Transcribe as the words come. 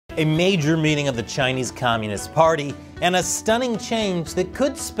A major meeting of the Chinese Communist Party, and a stunning change that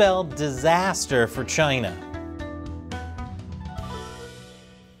could spell disaster for China.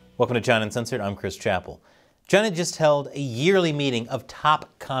 Welcome to China Uncensored, I'm Chris Chappell. China just held a yearly meeting of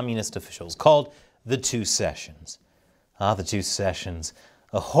top communist officials called the Two Sessions. The Two Sessions.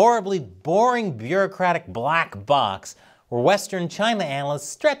 A horribly boring bureaucratic black box where Western China analysts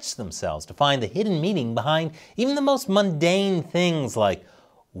stretch themselves to find the hidden meaning behind even the most mundane things like,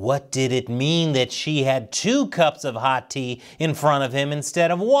 what did it mean that she had 2 cups of hot tea in front of him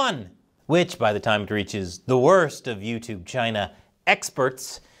instead of 1? Which, by the time it reaches the worst of YouTube China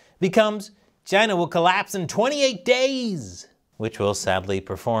experts, becomes China will collapse in 28 days, which will sadly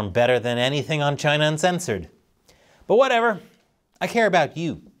perform better than anything on China Uncensored. But whatever, I care about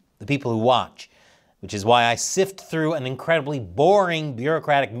you, the people who watch, which is why I sift through an incredibly boring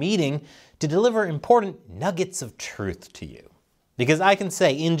bureaucratic meeting to deliver important nuggets of truth to you. Because I can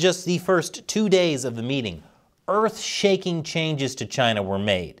say, in just the first 2 days of the meeting, earth-shaking changes to China were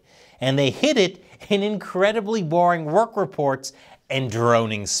made, and they hid it in incredibly boring work reports and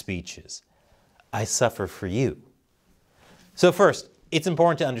droning speeches. I suffer for you. So first, it's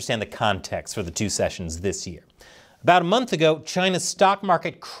important to understand the context for the Two Sessions this year. About a month ago, China's stock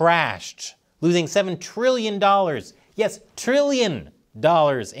market crashed, losing $7 trillion. Yes, trillion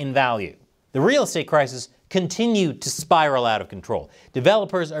dollars in value. The real estate crisis continued to spiral out of control.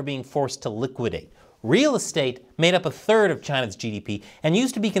 Developers are being forced to liquidate. Real estate made up 1/3 of China's GDP and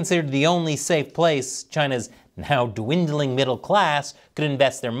used to be considered the only safe place China's now dwindling middle class could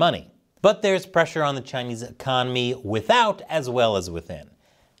invest their money. But there's pressure on the Chinese economy without as well as within.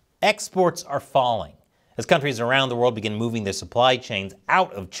 Exports are falling as countries around the world begin moving their supply chains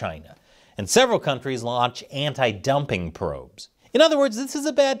out of China, and several countries launch anti-dumping probes. In other words, this is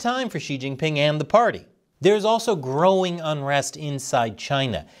a bad time for Xi Jinping and the party. There's also growing unrest inside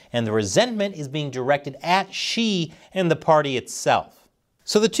China, and the resentment is being directed at Xi and the party itself.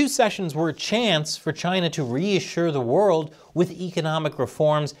 So the Two Sessions were a chance for China to reassure the world with economic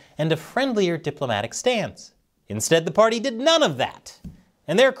reforms and a friendlier diplomatic stance. Instead, the party did none of that,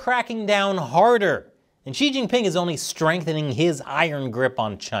 and they're cracking down harder. And Xi Jinping is only strengthening his iron grip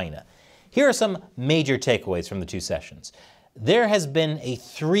on China. Here are some major takeaways from the Two Sessions. There has been a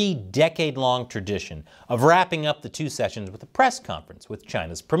 3-decade-long tradition of wrapping up the Two Sessions with a press conference with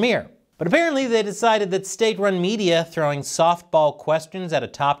China's premier. But apparently they decided that state-run media throwing softball questions at a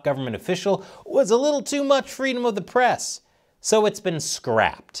top government official was a little too much freedom of the press, so it's been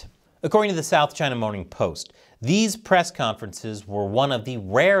scrapped. According to the South China Morning Post, these press conferences were one of the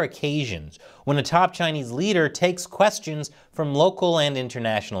rare occasions when a top Chinese leader takes questions from local and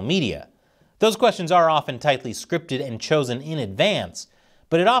international media. Those questions are often tightly scripted and chosen in advance,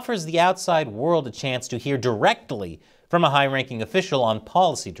 but it offers the outside world a chance to hear directly from a high-ranking official on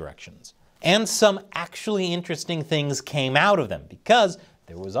policy directions. And some actually interesting things came out of them, because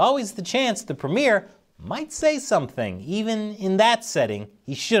there was always the chance the premier might say something, even in that setting,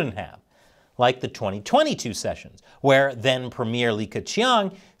 he shouldn't have. Like the 2022 sessions, where then Premier Li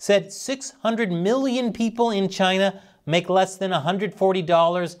Keqiang said 600 million people in China make less than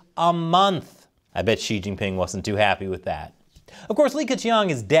 $140 a month. I bet Xi Jinping wasn't too happy with that. Of course, Li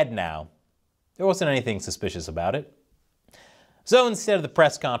Keqiang is dead now. There wasn't anything suspicious about it. So instead of the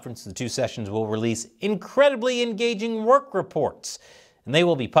press conference, the Two Sessions will release incredibly engaging work reports, and they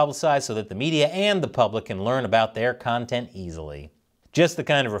will be publicized so that the media and the public can learn about their content easily. Just the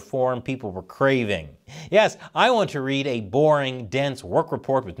kind of reform people were craving. Yes, I want to read a boring, dense work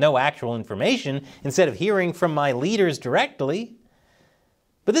report with no actual information instead of hearing from my leaders directly.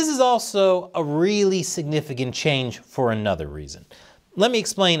 But this is also a really significant change for another reason. Let me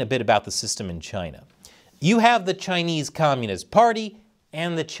explain a bit about the system in China. You have the Chinese Communist Party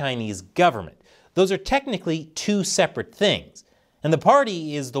and the Chinese government. Those are technically 2 separate things, and the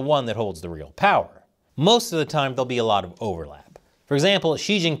party is the one that holds the real power. Most of the time, there'll be a lot of overlap. For example,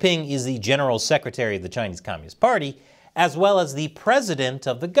 Xi Jinping is the General Secretary of the Chinese Communist Party, as well as the President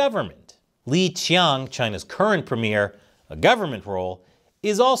of the government. Li Qiang, China's current premier, a government role,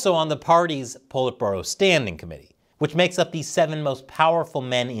 is also on the party's Politburo Standing Committee, which makes up the 7 most powerful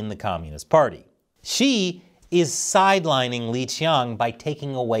men in the Communist Party. Xi is sidelining Li Qiang by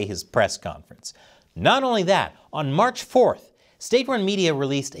taking away his press conference. Not only that, on March 4th, state-run media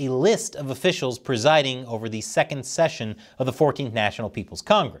released a list of officials presiding over the 2nd session of the 14th National People's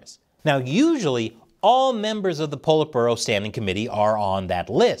Congress. Now, usually, all members of the Politburo Standing Committee are on that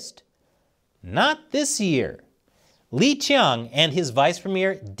list. Not this year. Li Qiang and his vice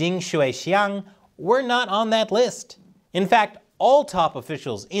premier Ding Xuexiang were not on that list. In fact, all top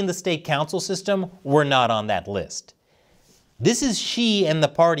officials in the state council system were not on that list. This is Xi and the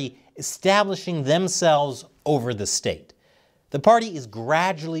party establishing themselves over the state. The party is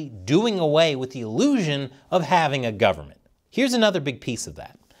gradually doing away with the illusion of having a government. Here's another big piece of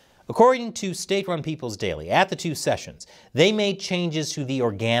that. According to State-Run People's Daily, at the two sessions, they made changes to the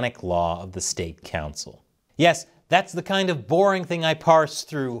organic law of the State Council. Yes, that's the kind of boring thing I parse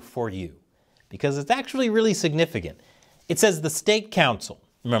through for you, because it's actually really significant. It says the State Council,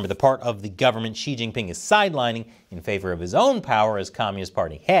 remember the part of the government Xi Jinping is sidelining in favor of his own power as Communist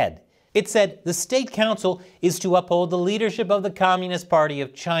Party head. It said the State Council is to uphold the leadership of the Communist Party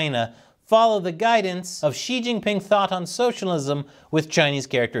of China, follow the guidance of Xi Jinping thought on socialism with Chinese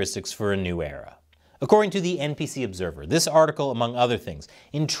characteristics for a new era. According to the NPC Observer, this article, among other things,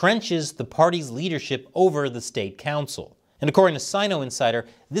 entrenches the party's leadership over the State Council. And according to Sino Insider,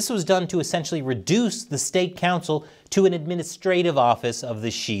 this was done to essentially reduce the State Council to an administrative office of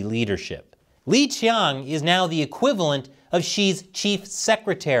the Xi leadership. Li Qiang is now the equivalent of Xi's chief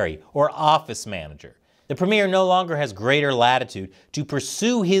secretary or office manager. The premier no longer has greater latitude to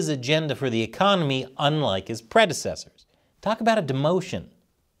pursue his agenda for the economy, unlike his predecessors. Talk about a demotion.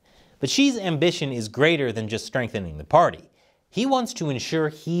 But Xi's ambition is greater than just strengthening the party. He wants to ensure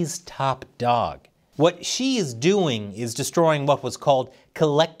he's top dog. What Xi is doing is destroying what was called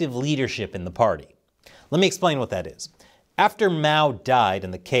collective leadership in the party. Let me explain what that is. After Mao died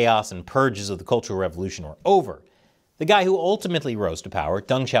and the chaos and purges of the Cultural Revolution were over, the guy who ultimately rose to power,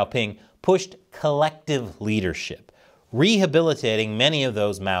 Deng Xiaoping, pushed collective leadership, rehabilitating many of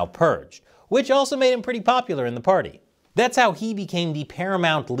those Mao purged, which also made him pretty popular in the party. That's how he became the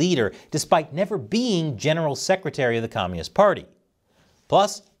paramount leader, despite never being General Secretary of the Communist Party.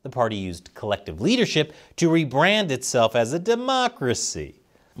 Plus, the party used collective leadership to rebrand itself as a democracy.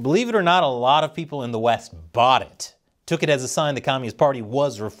 Believe it or not, a lot of people in the West bought it, took it as a sign the Communist Party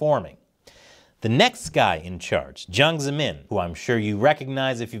was reforming. The next guy in charge, Jiang Zemin, who I'm sure you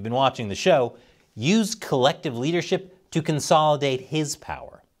recognize if you've been watching the show, used collective leadership to consolidate his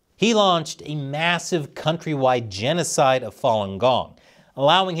power. He launched a massive countrywide genocide of Falun Gong,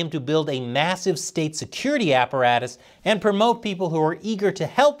 allowing him to build a massive state security apparatus and promote people who were eager to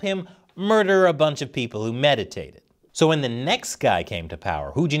help him murder a bunch of people who meditated. So when the next guy came to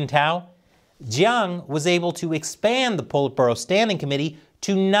power, Hu Jintao, Jiang was able to expand the Politburo Standing Committee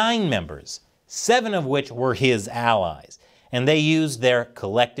to 9 members, 7 of which were his allies, and they used their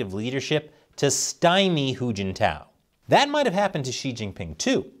collective leadership to stymie Hu Jintao. That might have happened to Xi Jinping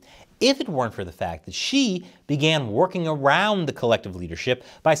too, if it weren't for the fact that Xi began working around the collective leadership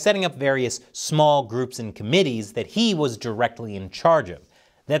by setting up various small groups and committees that he was directly in charge of.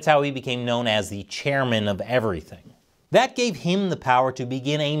 That's how he became known as the chairman of everything. That gave him the power to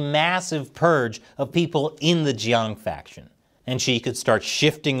begin a massive purge of people in the Jiang faction. And Xi could start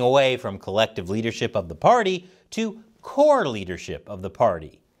shifting away from collective leadership of the party to core leadership of the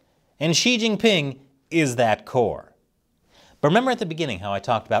party. And Xi Jinping is that core. But remember at the beginning how I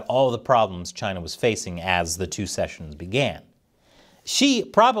talked about all the problems China was facing as the two sessions began. Xi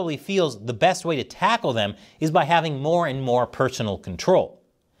probably feels the best way to tackle them is by having more and more personal control.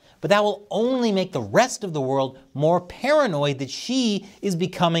 But that will only make the rest of the world more paranoid that Xi is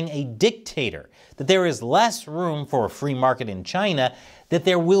becoming a dictator, that there is less room for a free market in China, that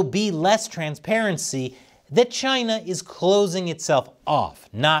there will be less transparency, that China is closing itself off,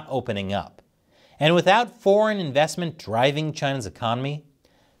 not opening up. And without foreign investment driving China's economy,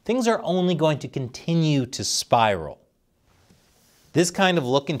 things are only going to continue to spiral. This kind of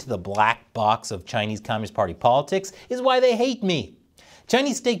look into the black box of Chinese Communist Party politics is why they hate me.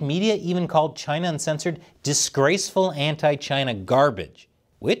 Chinese state media even called China Uncensored disgraceful anti-China garbage,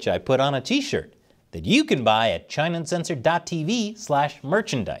 which I put on a t-shirt that you can buy at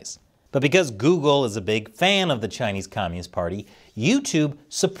chinauncensored.tv/merchandise. But because Google is a big fan of the Chinese Communist Party, YouTube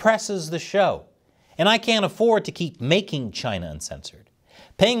suppresses the show. And I can't afford to keep making China Uncensored.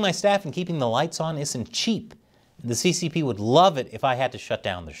 Paying my staff and keeping the lights on isn't cheap. And the CCP would love it if I had to shut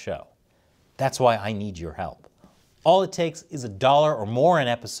down the show. That's why I need your help. All it takes is $1 or more an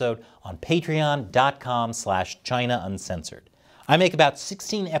episode on patreon.com/ChinaUncensored. I make about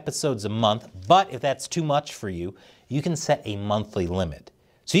 16 episodes a month, but if that's too much for you, you can set a monthly limit.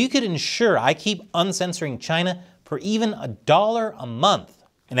 So you could ensure I keep uncensoring China for even $1 a month.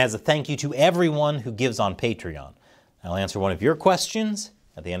 And as a thank you to everyone who gives on Patreon, I'll answer one of your questions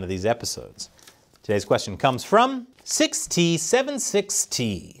at the end of these episodes. Today's question comes from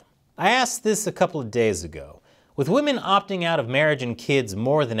 6T76T. I asked this a couple of days ago. With women opting out of marriage and kids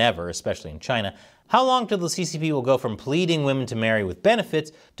more than ever, especially in China, how long till the CCP will go from pleading women to marry with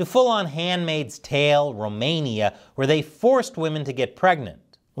benefits to full-on Handmaid's Tale Romania, where they forced women to get pregnant,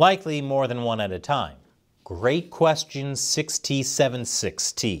 likely more than one at a time? Great question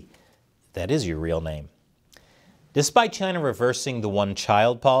 6T76T. That is your real name. Despite China reversing the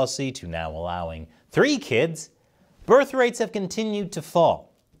one-child policy to now allowing 3 kids, birth rates have continued to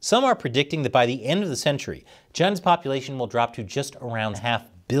fall. Some are predicting that by the end of the century, China's population will drop to just around 500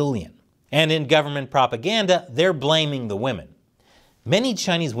 million. And in government propaganda, they're blaming the women. Many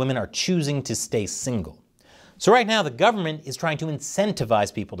Chinese women are choosing to stay single. So right now, the government is trying to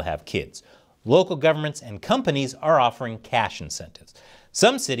incentivize people to have kids. Local governments and companies are offering cash incentives.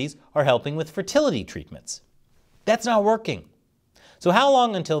 Some cities are helping with fertility treatments. That's not working. So how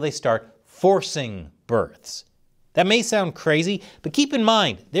long until they start forcing births? That may sound crazy, but keep in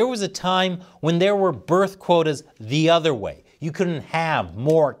mind, there was a time when there were birth quotas the other way. You couldn't have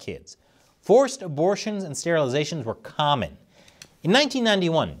more kids. Forced abortions and sterilizations were common. In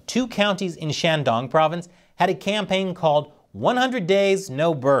 1991, 2 counties in Shandong province had a campaign called 100 Days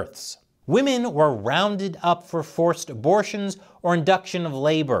No Births. Women were rounded up for forced abortions or induction of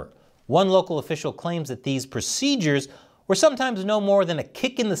labor. One local official claims that these procedures were sometimes no more than a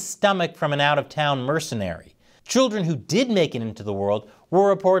kick in the stomach from an out-of-town mercenary. Children who did make it into the world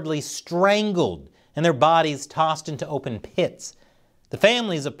were reportedly strangled and their bodies tossed into open pits. The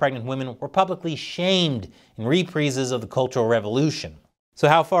families of pregnant women were publicly shamed in reprises of the Cultural Revolution. So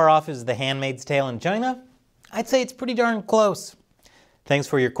how far off is The Handmaid's Tale in China? I'd say it's pretty darn close. Thanks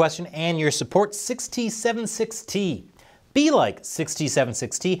for your question and your support, 6T76T. Be like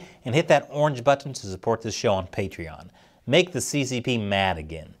 6T76T and hit that orange button to support this show on Patreon. Make the CCP mad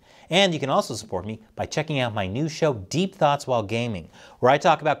again. And you can also support me by checking out my new show, Deep Thoughts While Gaming, where I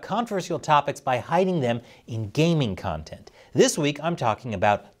talk about controversial topics by hiding them in gaming content. This week, I'm talking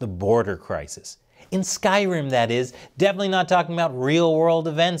about the border crisis. In Skyrim, that is. Definitely not talking about real-world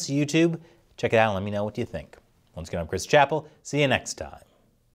events, YouTube. Check it out and let me know what you think. Once again, I'm Chris Chappell. See you next time.